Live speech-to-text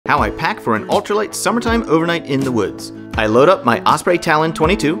How I pack for an ultralight summertime overnight in the woods. I load up my Osprey Talon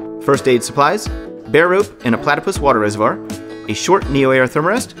 22, first aid supplies, bear rope and a platypus water reservoir, a short Neo-Air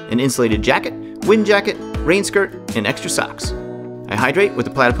thermarest, an insulated jacket, wind jacket, rain skirt, and extra socks. I hydrate with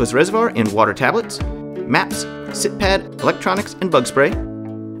the platypus reservoir and water tablets, maps, sit pad, electronics, and bug spray.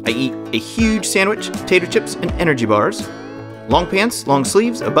 I eat a huge sandwich, tater chips, and energy bars. Long pants, long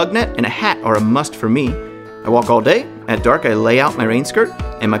sleeves, a bug net, and a hat are a must for me. I walk all day. At dark, I lay out my rain skirt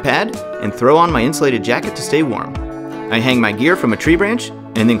and my pad and throw on my insulated jacket to stay warm. I hang my gear from a tree branch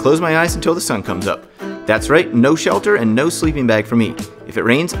and then close my eyes until the sun comes up. That's right, no shelter and no sleeping bag for me. If it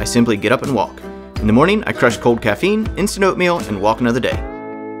rains, I simply get up and walk. In the morning, I crush cold caffeine, instant oatmeal, and walk another day.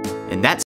 And that's